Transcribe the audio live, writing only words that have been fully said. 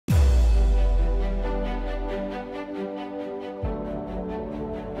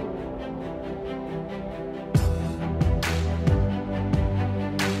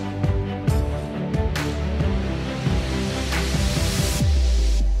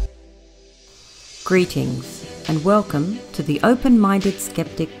Greetings and welcome to the Open-Minded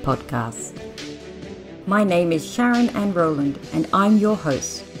Skeptic podcast. My name is Sharon Ann Rowland and I'm your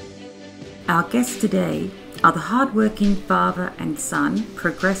host. Our guests today are the hardworking father and son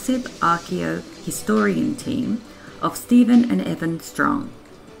Progressive Archaeo Historian team of Stephen and Evan Strong.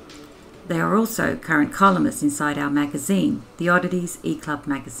 They are also current columnists inside our magazine, The Oddities E-Club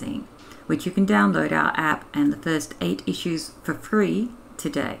magazine, which you can download our app and the first 8 issues for free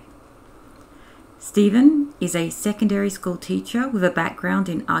today. Stephen is a secondary school teacher with a background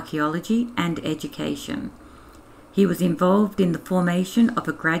in archaeology and education. He was involved in the formation of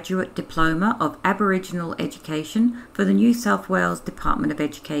a graduate diploma of Aboriginal education for the New South Wales Department of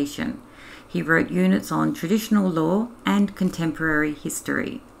Education. He wrote units on traditional law and contemporary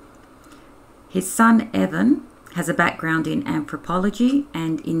history. His son Evan has a background in anthropology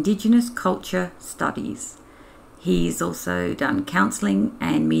and Indigenous culture studies. He's also done counselling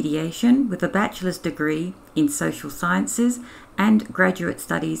and mediation with a bachelor's degree in social sciences and graduate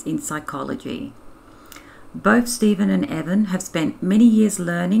studies in psychology. Both Stephen and Evan have spent many years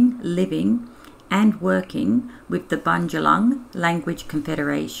learning, living and working with the Bundjalung Language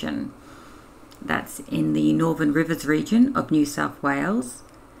Confederation. That's in the Northern Rivers region of New South Wales.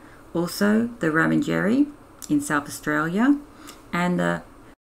 Also the Ramindjeri in South Australia and the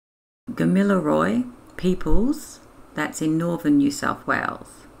Gumilaroi peoples, that's in northern New South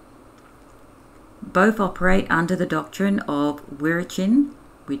Wales. Both operate under the doctrine of Wirritjin,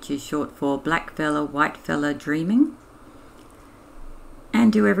 which is short for black fella, white fella dreaming,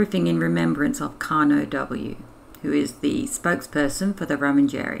 and do everything in remembrance of Karno W, who is the spokesperson for the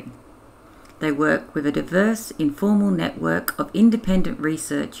Ramindjeri. They work with a diverse, informal network of independent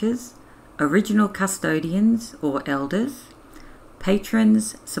researchers, original custodians or elders,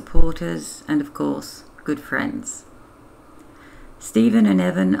 patrons, supporters, and of course, good friends. Stephen and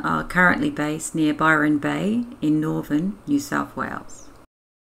Evan are currently based near Byron Bay in northern New South Wales.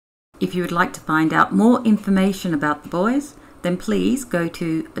 If you would like to find out more information about the boys, then please go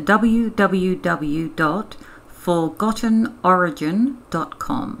to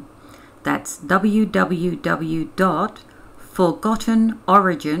www.forgottenorigin.com. That's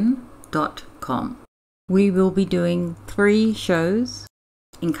www.forgottenorigin.com. We will be doing 3 shows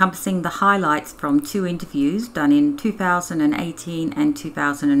encompassing the highlights from 2 interviews done in 2018 and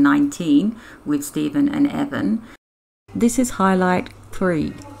 2019 with Stephen and Evan. This is highlight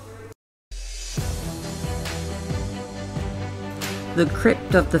 3. The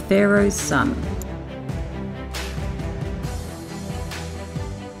Crypt of the Pharaoh's Son.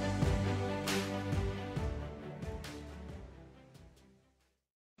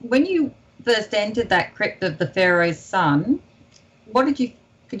 When you first entered that Crypt of the Pharaoh's Son, could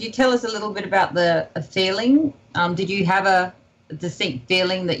you tell us a little bit about the feeling? Did you have a distinct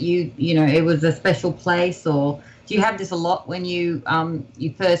feeling that it was a special place, or do you have this a lot when you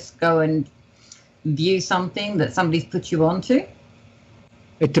first go and view something that somebody's put you onto?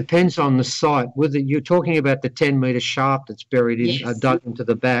 It depends on the site. Whether you're talking about the 10-metre shaft that's buried in, Yes. Dug into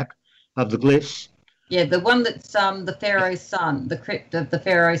the back of the glyphs. Yeah, the one that's the Pharaoh's son, the Crypt of the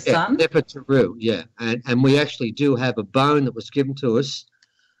Pharaoh's son. Nefertari, yeah. And we actually do have a bone that was given to us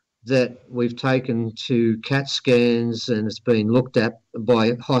that we've taken to CAT scans, and it's been looked at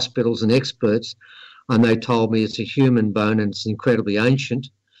by hospitals and experts, and they told me it's a human bone and it's incredibly ancient.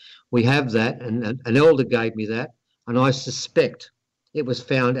 We have that, and an elder gave me that, and I suspect it was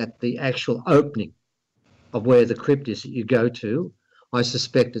found at the actual opening of where the crypt is that you go to. I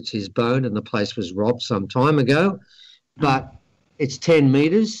suspect it's his bone and the place was robbed some time ago, but it's 10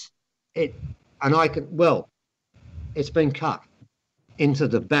 metres. It's been cut into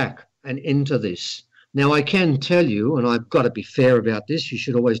the back and into this. Now, I can tell you, and I've got to be fair about this, you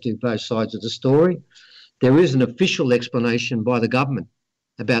should always do both sides of the story. There is an official explanation by the government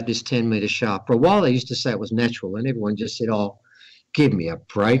about this 10-metre shaft. For a while, they used to say it was natural, and everyone just said, oh, give me a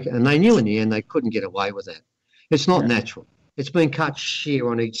break. And they knew in the end they couldn't get away with that. It's not natural. It's been cut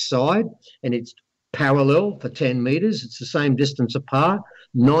sheer on each side, and it's parallel for 10 metres. It's the same distance apart,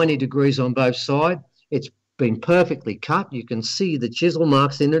 90 degrees on both sides. It's been perfectly cut. You can see the chisel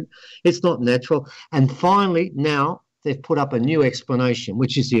marks in it. It's not natural. And finally, now they've put up a new explanation,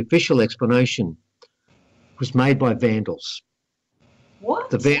 which is the official explanation. It was made by vandals. What?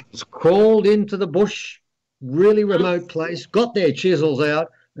 The vandals crawled into the bush, really remote place, got their chisels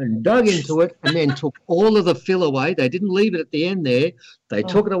out and dug into it, and then took all of the fill away. They didn't leave it at the end there. They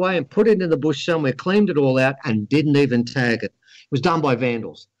took it away and put it in the bush somewhere, cleaned it all out, and didn't even tag it. It was done by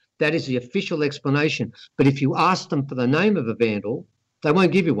vandals. That is the official explanation. But if you ask them for the name of a vandal, they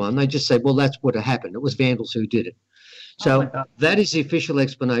won't give you one. They just say, well, that's what happened. It was vandals who did it. Oh my So God. that is the official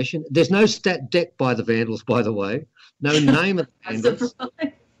explanation. There's no stat deck by the Vandals, by the way, no name of the Vandals.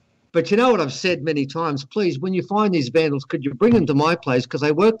 But you know what I've said many times, please, when you find these Vandals, could you bring them to my place? Because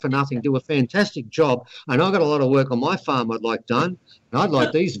they work for nothing, do a fantastic job. And I've got a lot of work on my farm I'd like done. And I'd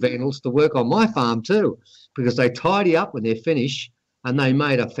like these Vandals to work on my farm too, because they tidy up when they're finished and they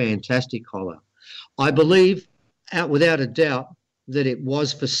made a fantastic hollow. I believe, without a doubt, that it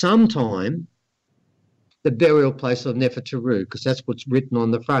was for some time the burial place of Nefertari, because that's what's written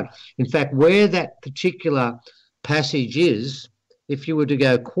on the front. In fact, where that particular passage is, if you were to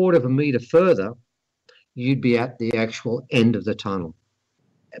go a quarter of a metre further, you'd be at the actual end of the tunnel.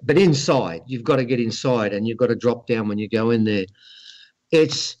 But inside, you've got to get inside and you've got to drop down when you go in there.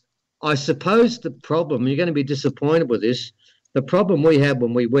 I suppose the problem, you're going to be disappointed with this, the problem we had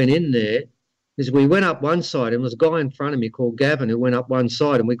when we went in there is we went up one side and there was a guy in front of me called Gavin who went up one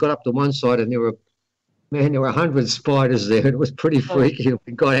side, and we got up to one side and there were 100 spiders there. It was pretty freaky.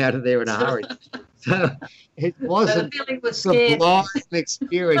 We got out of there in a hurry. So it wasn't the sublime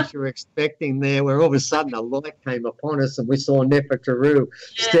experience you're expecting there, where all of a sudden a light came upon us and we saw Nefertari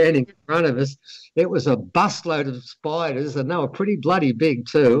standing in front of us. It was a busload of spiders, and they were pretty bloody big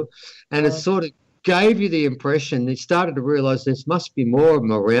too. And it sort of gave you the impression, you started to realise there must be more of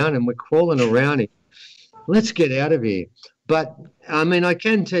them around, and we're crawling around it. Let's get out of here. But, I mean, I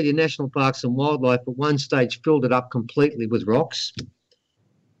can tell you National Parks and Wildlife at one stage filled it up completely with rocks,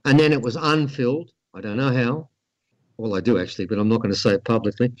 and then it was unfilled. I don't know how. Well, I do actually, but I'm not going to say it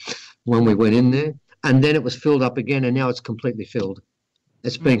publicly, when we went in there. And then it was filled up again, and now it's completely filled.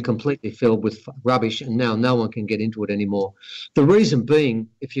 It's been completely filled with rubbish, and now no one can get into it anymore. The reason being,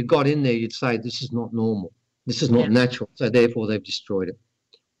 if you got in there, you'd say, this is not normal. This is not natural. So therefore, they've destroyed it.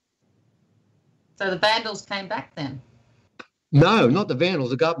 So the Vandals came back then? No, not the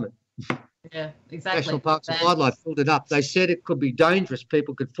Vandals, the government. Yeah, exactly. National Parks and Wildlife filled it up. They said it could be dangerous.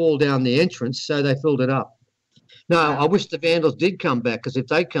 People could fall down the entrance, so they filled it up. No, I wish the Vandals did come back, because if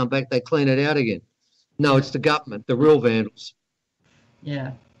they come back, they clean it out again. No, it's the government, the real Vandals.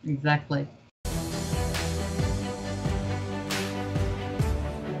 Yeah, exactly.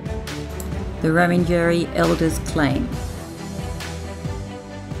 The Ramindjeri Elders Claim.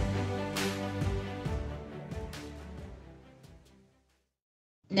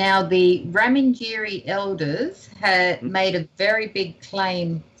 Now, the Ramindjeri elders had made a very big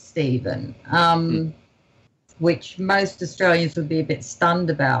claim, Stephen, which most Australians would be a bit stunned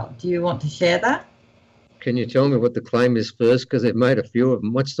about. Do you want to share that? Can you tell me what the claim is first? Because they've made a few of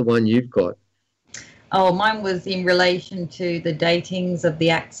them. What's the one you've got? Oh, mine was in relation to the datings of the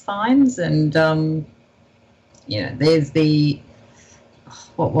axe finds, and, there's the,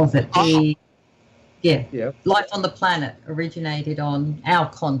 what was it? Life on the planet originated on our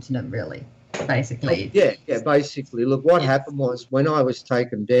continent, really, basically. Basically. Look, what happened was when I was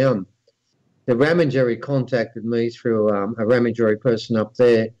taken down, the Ramindjeri contacted me through a Ramindjeri person up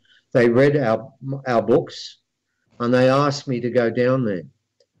there. They read our books and they asked me to go down there.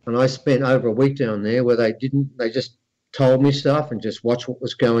 And I spent over a week down there where they just told me stuff and just watched what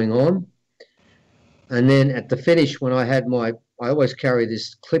was going on. And then at the finish, when I had I always carry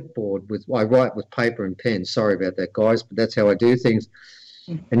this clipboard I write with paper and pen. Sorry about that, guys, but that's how I do things.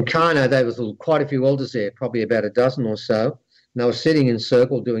 And Karno, there was quite a few elders there, probably about a dozen or so. And they were sitting in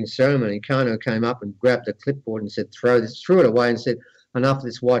circle doing ceremony. Karno came up and grabbed the clipboard and said, threw it away and said, enough of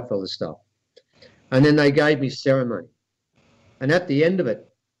this white fella stuff. And then they gave me ceremony. And at the end of it,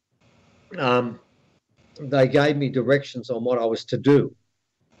 they gave me directions on what I was to do,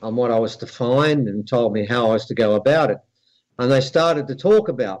 on what I was to find, and told me how I was to go about it. And they started to talk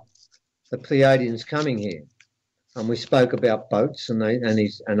about the Pleiadians coming here. And we spoke about boats, and I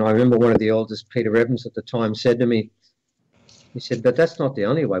remember one of the elders, Peter Evans at the time, said to me, he said, but that's not the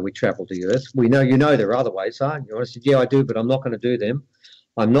only way we travel to the Earth. We know, there are other ways, aren't you? I said, yeah, I do, but I'm not going to do them.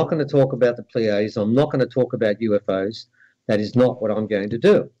 I'm not going to talk about the Pleiades. I'm not going to talk about UFOs. That is not what I'm going to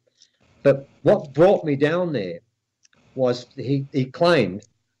do. But what brought me down there was he claimed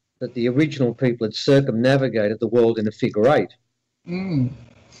that the original people had circumnavigated the world in a figure eight.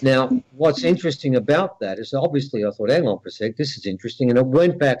 Now, what's interesting about that is obviously I thought, hang on for a sec, this is interesting. And it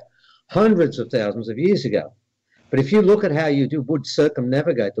went back hundreds of thousands of years ago. But if you look at how you would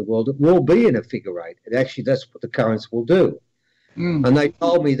circumnavigate the world, it will be in a figure eight. That's what the currents will do. And they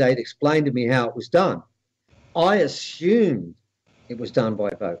told me, they'd explained to me how it was done. I assumed it was done by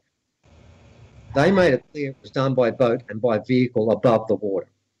boat. They made it clear it was done by boat and by vehicle above the water,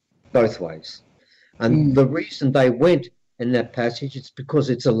 both ways. And the reason they went in that passage is because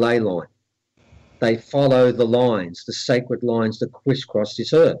it's a ley line. They follow the lines, the sacred lines that crisscross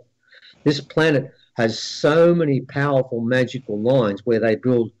this earth. This planet has so many powerful magical lines where they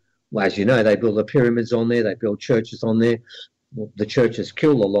build, well, as you know, they build the pyramids on there, they build churches on there. Well, the churches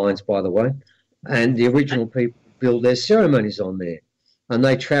kill the lines, by the way, and the original people build their ceremonies on there, and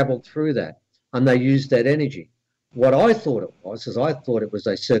they travelled through that, and they used that energy. What I thought it was is I thought it was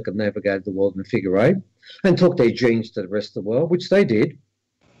they circumnavigated the world in a figure eight and took their genes to the rest of the world, which they did.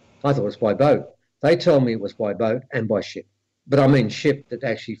 I thought it was by boat. They told me it was by boat and by ship. But I mean ship that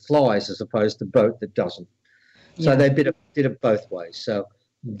actually flies as opposed to boat that doesn't. So they did it both ways. So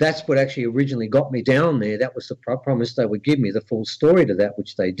that's what actually originally got me down there. That was the promise they would give me, the full story to that,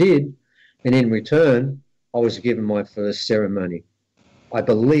 which they did. And in return, I was given my first ceremony. I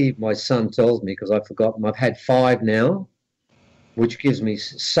believe my son tells me, because I've forgotten, I've had 5 now, which gives me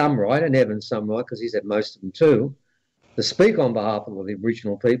some right, and Evan some right, because he's had most of them too, to speak on behalf of the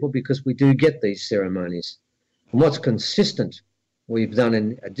Aboriginal people, because we do get these ceremonies. And what's consistent, we've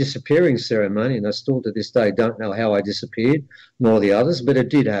done a disappearing ceremony, and I still to this day don't know how I disappeared, nor the others, but it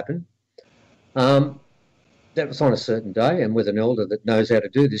did happen. That was on a certain day, and with an elder that knows how to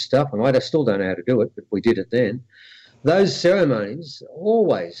do this stuff, and I still don't know how to do it, but we did it then. Those ceremonies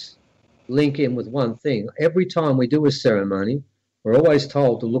always link in with one thing. Every time we do a ceremony, we're always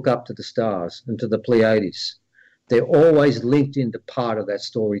told to look up to the stars and to the Pleiades. They're always linked into part of that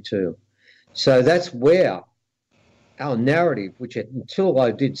story too. So that's where our narrative, which until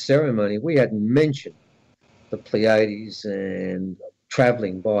I did ceremony, we hadn't mentioned the Pleiades and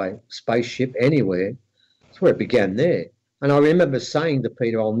travelling by spaceship anywhere. That's where it began there. And I remember saying to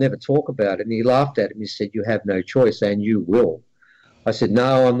Peter, I'll never talk about it. And he laughed at me and said, you have no choice and you will. I said,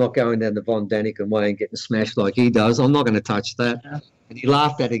 no, I'm not going down the Von Daniken way and getting smashed like he does. I'm not going to touch that. Yeah. And he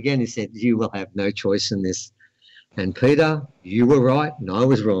laughed at it again. He said, you will have no choice in this. And Peter, you were right and I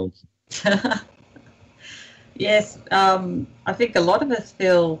was wrong. Yes, I think a lot of us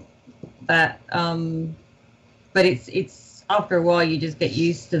feel that, but it's after a while you just get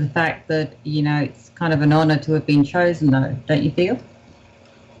used to the fact that, you know, it's kind of an honour to have been chosen, though, don't you feel?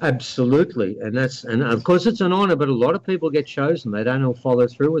 Absolutely, and of course it's an honour, but a lot of people get chosen. They don't all follow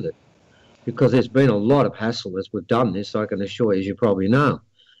through with it because there's been a lot of hassle as we've done this. I can assure you, as you probably know,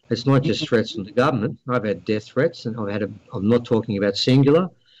 it's not just threats from the government. I've had death threats, and I'm not talking about singular.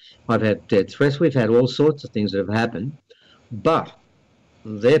 I've had death threats. We've had all sorts of things that have happened, but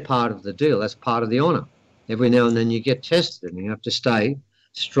they're part of the deal. That's part of the honour. Every now and then you get tested, and you have to stay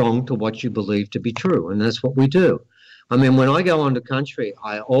strong to what you believe to be true, and that's what we do. I mean, when I go onto country,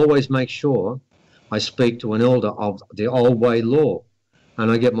 I always make sure I speak to an elder of the old way law, and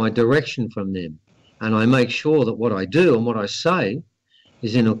I get my direction from them, and I make sure that what I do and what I say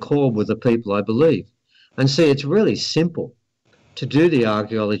is in accord with the people I believe. And see, it's really simple to do the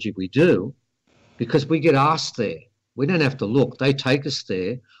archaeology we do because we get asked there. We don't have to look. They take us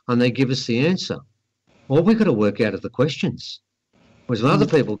there and they give us the answer. All we've got to work out are the questions. Whereas when other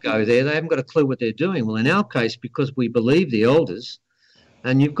people go there, they haven't got a clue what they're doing. Well, in our case, because we believe the elders,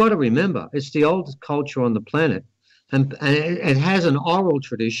 and you've got to remember, it's the oldest culture on the planet, and it has an oral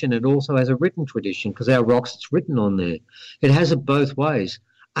tradition. It also has a written tradition because our rocks, it's written on there. It has it both ways.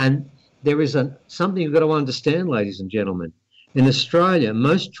 And there is something you've got to understand, ladies and gentlemen. In Australia,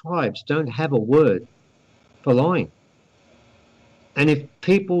 most tribes don't have a word for lying. And if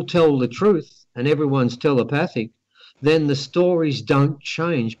people tell the truth, and everyone's telepathic, then the stories don't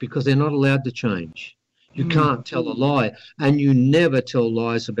change because they're not allowed to change. You can't tell a lie, and you never tell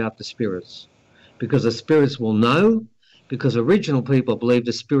lies about the spirits because the spirits will know, because original people believe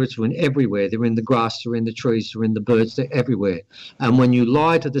the spirits are in everywhere. They're in the grass, they're in the trees, they're in the birds, they're everywhere. And when you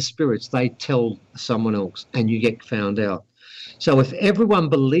lie to the spirits, they tell someone else and you get found out. So if everyone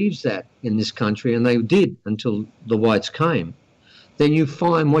believes that in this country, and they did until the whites came, then you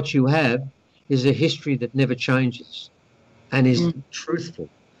find what you have is a history that never changes and is truthful.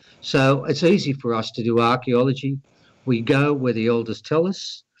 So it's easy for us to do archaeology. We go where the elders tell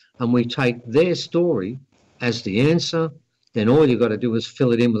us and we take their story as the answer. Then all you've got to do is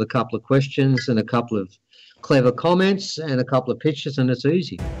fill it in with a couple of questions and a couple of clever comments and a couple of pictures, and it's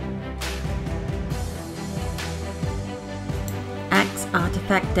easy. Axe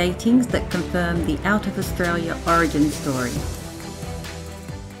artefact datings that confirm the out of Australia origin story.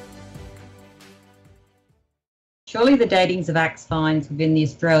 Surely the datings of axe finds within the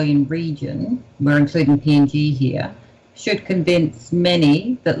Australian region, we're including PNG here, should convince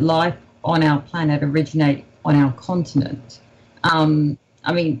many that life on our planet originates on our continent. I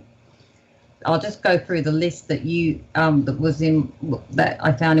mean, I'll just go through the list that that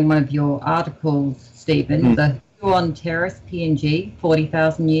I found in one of your articles, Stephen. The Huon Terrace, PNG,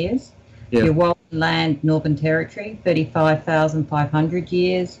 40,000 years. Your Walden Land, Northern Territory, 35,500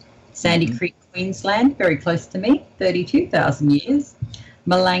 years. Sandy Creek, Queensland, very close to me, 32,000 years.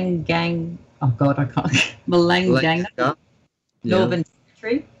 Malangang, Malangang, Northern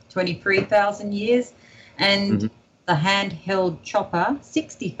Territory, 23,000 years. And the handheld chopper,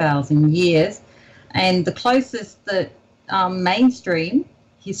 60,000 years. And the closest that mainstream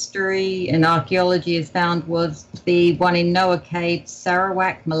history and archaeology has found was the one in Noah Cave,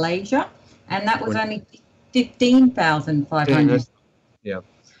 Sarawak, Malaysia, and that was only 15,500. Yeah,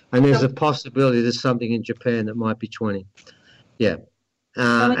 and there's a possibility there's something in Japan that might be 20. Yeah,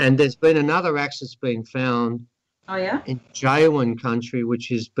 and there's been another axe that's been found in Jaywin country, which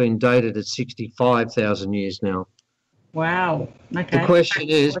has been dated at 65,000 years now. Wow. Okay. The question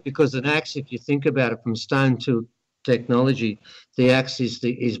is, because an axe, if you think about it from stone to technology, the axe is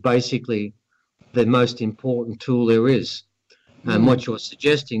basically the most important tool there is. And what you're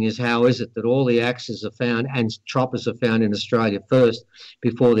suggesting is, how is it that all the axes are found and choppers are found in Australia first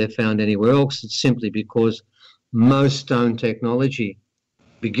before they're found anywhere else? It's simply because most stone technology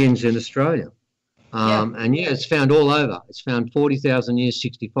begins in Australia. And it's found all over. It's found 40,000 years,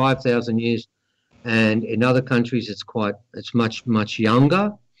 65,000 years. And in other countries, it's much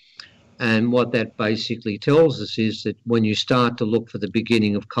younger. And what that basically tells us is that when you start to look for the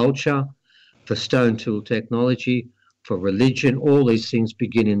beginning of culture, for stone tool technology, for religion, all these things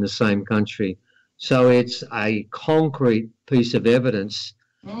begin in the same country. So it's a concrete piece of evidence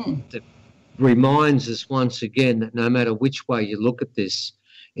that reminds us once again that no matter which way you look at this,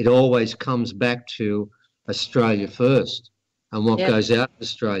 it always comes back to Australia first. And what goes out of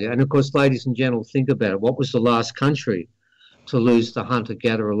Australia. And, of course, ladies and gentlemen, think about it. What was the last country to lose the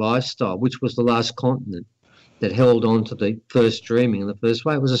hunter-gatherer lifestyle? Which was the last continent that held on to the first dreaming in the first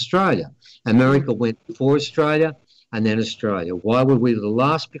way? It was Australia. America went before Australia and then Australia. Why were we the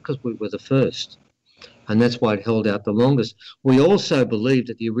last? Because we were the first. And that's why it held out the longest. We also believe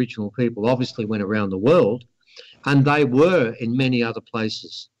that the original people obviously went around the world, and they were in many other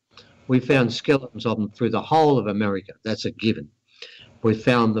places. We found skeletons of them through the whole of America. That's a given. We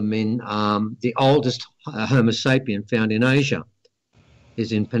found them in the oldest Homo sapien found in Asia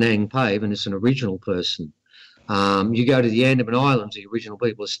is in Penang Cave, and it's an original person. You go to the Andaman Islands, the original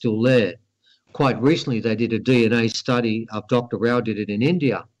people are still there. Quite recently, they did a DNA study of Dr. Rao did it in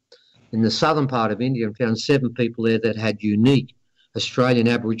India, in the southern part of India, and found 7 people there that had unique Australian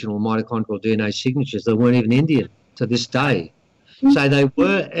Aboriginal mitochondrial DNA signatures that weren't even Indian to this day. So they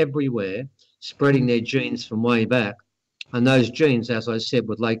were everywhere, spreading their genes from way back. And those genes, as I said,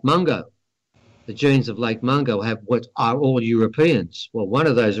 with Lake Mungo, the genes of Lake Mungo have what are all Europeans. Well, one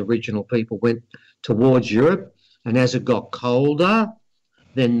of those original people went towards Europe, and as it got colder,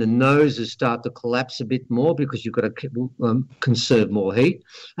 then the noses start to collapse a bit more because you've got to conserve more heat,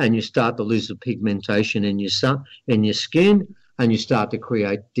 and you start to lose the pigmentation in your skin, and you start to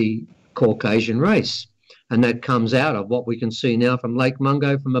create the Caucasian race. And that comes out of what we can see now from Lake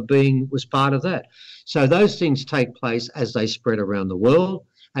Mungo, from a being that was part of that. So those things take place as they spread around the world.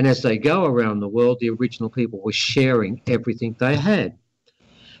 And as they go around the world, the original people were sharing everything they had.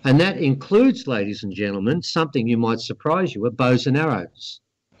 And that includes, ladies and gentlemen, something you might surprise you, bows and arrows.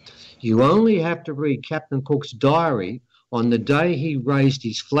 You only have to read Captain Cook's diary on the day he raised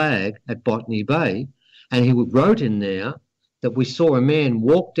his flag at Botany Bay, and he wrote in there that we saw a man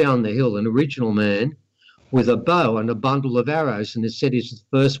walk down the hill, an original man, with a bow and a bundle of arrows, and it said it's the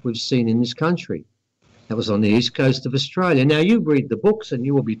first we've seen in this country. That was on the east coast of Australia. Now, you read the books and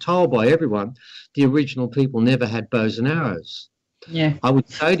you will be told by everyone the original people never had bows and arrows. Yeah. I would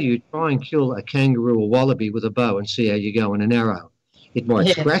say to you, try and kill a kangaroo or wallaby with a bow and see how you go in an arrow. It might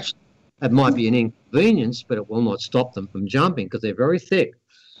scratch, it might be an inconvenience, but it will not stop them from jumping because they're very thick.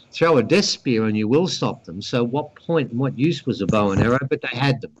 Throw a death spear and you will stop them. So what point and what use was a bow and arrow? But they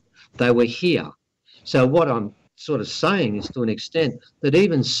had them. They were here. So what I'm sort of saying is, to an extent, that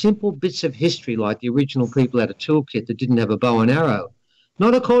even simple bits of history, like the original people had a toolkit that didn't have a bow and arrow,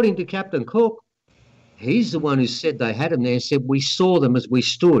 not according to Captain Cook. He's the one who said they had them there, said we saw them as we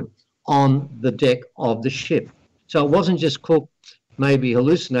stood on the deck of the ship. So it wasn't just Cook maybe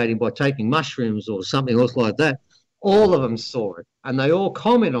hallucinating by taking mushrooms or something else like that. All of them saw it, and they all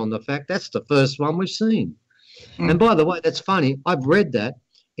comment on the fact that's the first one we've seen. And by the way, that's funny. I've read that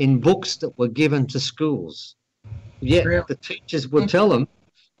in books that were given to schools. Yet the teachers would tell them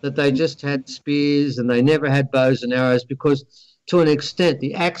that they just had spears and they never had bows and arrows, because to an extent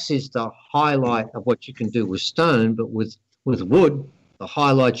the axe is the highlight of what you can do with stone, but with wood, the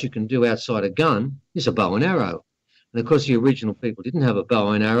highlight you can do outside a gun is a bow and arrow. And of course the original people didn't have a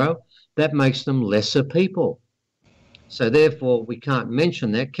bow and arrow. That makes them lesser people. So therefore, we can't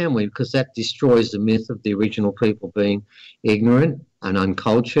mention that, can we? Because that destroys the myth of the original people being ignorant and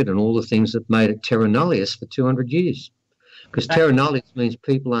uncultured and all the things that made it terra nullius for 200 years. Because terra nullius means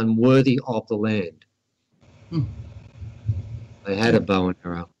people unworthy of the land. They had a bow and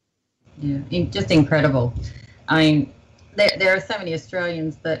arrow. Yeah, just incredible. I mean, there are so many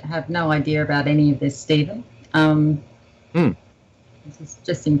Australians that have no idea about any of this, Stephen. This is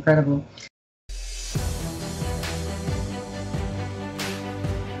just incredible.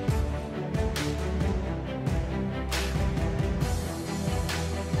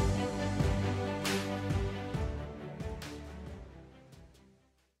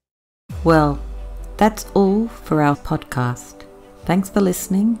 Well, that's all for our podcast. Thanks for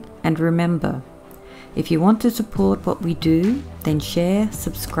listening, and remember, if you want to support what we do, then share,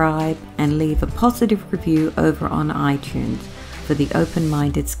 subscribe, and leave a positive review over on iTunes for the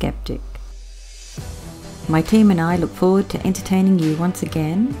open-minded skeptic. My team and I look forward to entertaining you once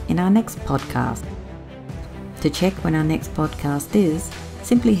again in our next podcast. To check when our next podcast is,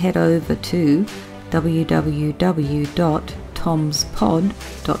 simply head over to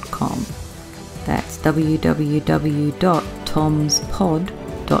www.tomspod.com. That's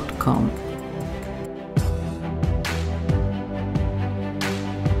www.tomspod.com.